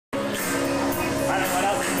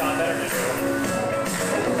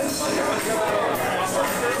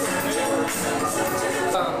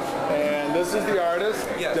And this is the artist,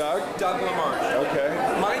 yes, Doug LaMarche. Okay.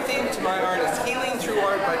 My theme to my art is healing through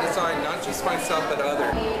art by design, not just myself but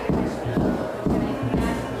others.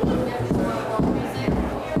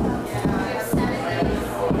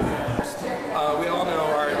 We all know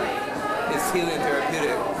art is healing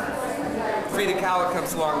therapeutic. Frida Kahlo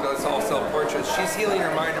comes along, does all self-portraits. She's healing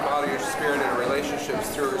her mind, her body, her spirit, and her relationships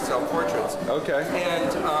through her self-portraits. Okay.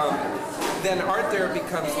 And then art therapy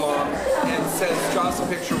comes along and says, draw us a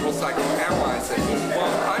picture, we'll psychoanalyze it. Well,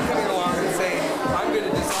 I'm coming along and saying, I'm going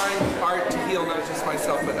to design art to heal not just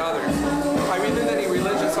myself but others. I remove any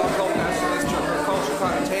religious, occult, nationalistic, or cultural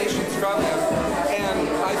connotations from them, and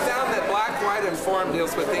I found that black, white, and form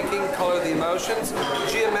deals with thinking, color, the emotions.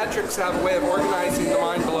 Geometrics have a way of organizing the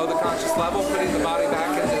mind below the conscious level, putting the body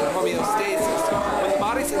back into homeostasis. When the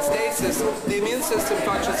body's in stasis, the immune system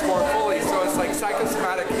functions more fully, so it's like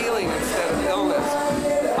psychosomatic healing instead of illness.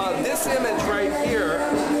 This image right here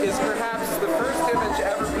is perhaps the first image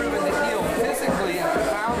ever proven to heal physically and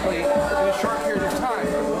profoundly in a short period of time.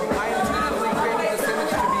 I intuitively created this image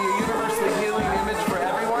to be a universally healing image for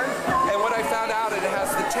everyone, and what I found out, it has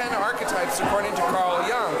the 10 archetypes according to Carl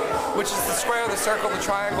Jung, which is the square, the circle, the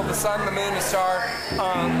triangle, the sun, the moon, the star.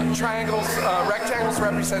 Rectangles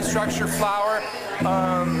represent structure, flower,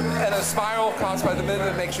 and a spiral caused by the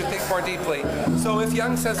movement makes you think more deeply. So if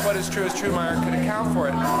Jung says what is true, my art can account for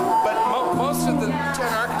it. But most of the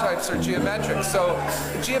 10 archetypes are geometric. So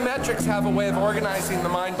geometrics have a way of organizing the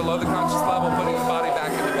mind below the conscious level, putting the body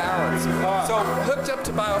back into balance. So hooked up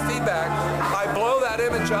to biofeedback, I blow that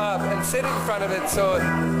image up and sit in front of it so it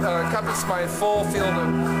encompasses my full field of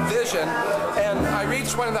vision. And I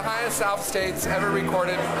reached one of the highest alpha states ever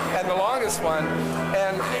recorded and the longest one.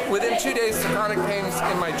 And within 2 days, the chronic pains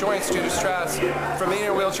in my joints due to stress from being in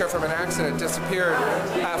a wheelchair from an accident disappeared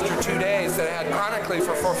after 2 days that I had chronically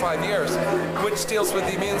for 4 or 5 years, which deals with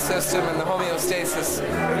the immune system and the homeostasis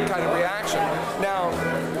kind of reaction. Now,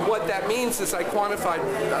 what that means is I quantified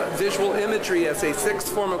visual imagery as a sixth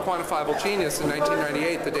form of quantifiable genius in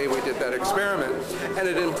 1998, the day we did that experiment. And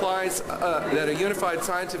it implies that a unified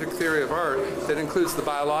scientific theory of art that includes the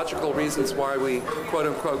biological reasons why we,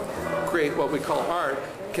 quote-unquote, create what we call art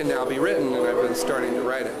can now be written, and I've been starting to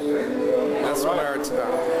write it. That's what art's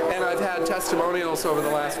about. And I've had testimonials over the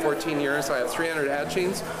last 14 years. I have 300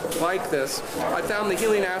 etchings like this. I found the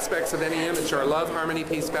healing aspects of any image are love, harmony,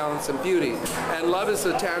 peace, balance, and beauty. And love is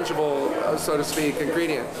a tangible, so to speak,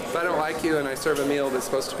 ingredient. If I don't like you and I serve a meal that's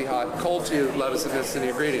supposed to be hot and cold to you, love is a missing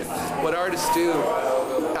ingredient. What artists do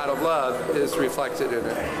out of love is reflected in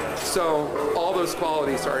it. So all those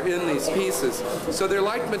qualities are in these pieces. So they're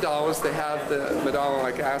like mandalas. They have the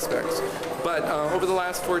mandala-like aspects. But over the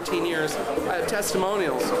last 14 years, I have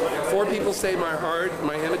testimonials. 4 people saved my heart.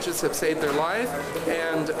 My images have saved their life.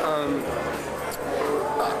 And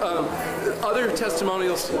other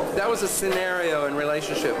testimonials, that was a scenario in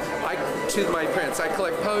relationship. To my prints, I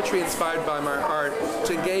collect poetry inspired by my art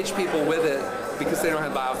to engage people with it because they don't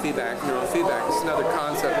have biofeedback, neurofeedback. It's another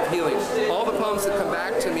concept of healing. All the poems that come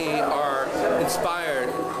back to me are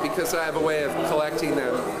inspired because I have a way of collecting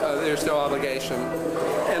them. There's no obligation.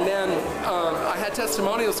 And then I had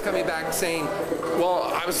testimonials coming back saying, well,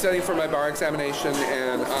 I was studying for my bar examination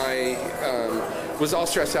and I was all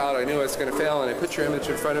stressed out. I knew I was going to fail, and I put your image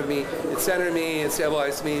in front of me. It centered me, it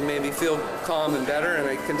stabilized me, made me feel calm and better, and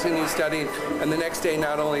I continued studying. And the next day,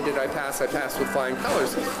 not only did I passed with flying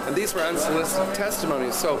colors. And these were unsolicited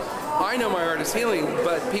testimonies. So I know my art is healing,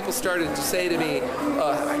 but people started to say to me,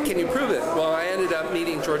 can you prove it? Well, I ended up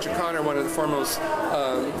meeting George O'Connor, one of the foremost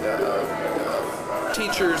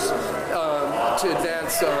teachers to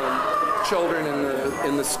advance children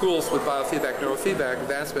in the schools with biofeedback, neurofeedback,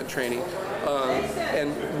 advancement training,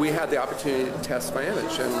 and we had the opportunity to test my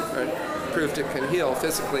image, and I proved it can heal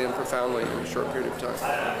physically and profoundly in a short period of time.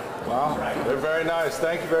 Wow, they're very nice.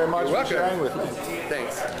 Thank you very much for sharing with me.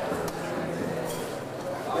 Thanks.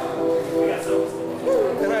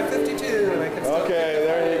 And I'm 52, and I can still Okay,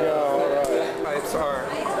 there you go. All right. Types are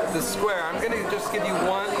the square. I'm going to just give you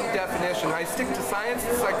one definition. I stick to science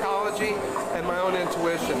and psychology and my own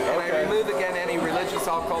intuition, and I remove again any religious,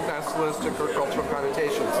 occult, nationalistic, or cultural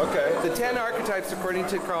connotations. Okay. The 10 archetypes, according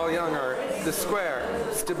to Carl Jung, are the square,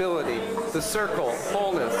 stability; the circle,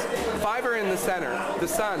 wholeness; 5 are in the center: the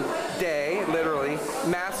sun, day, literally,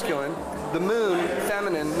 masculine; the moon,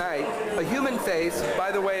 feminine, night; a human face.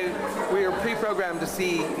 By the way, we are pre-programmed to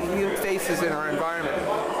see faces in our environment,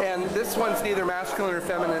 and this one's neither masculine or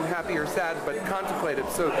feminine, happy or sad, but contemplative.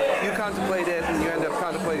 So you contemplate it, and you end up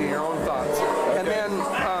contemplating your own thoughts. And then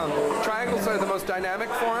triangles are the most most dynamic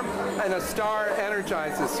form, and a star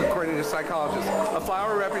energizes, according to psychologists. A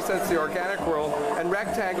flower represents the organic world, and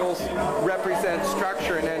rectangles represent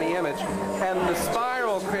structure in any image. And the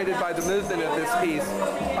spiral created by the movement of this piece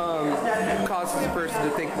causes a person to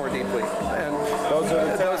think more deeply. And those are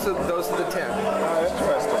the 10. Those are the 10. Oh,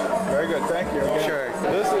 interesting. Very good. Thank you. Again. Sure.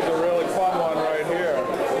 This is a really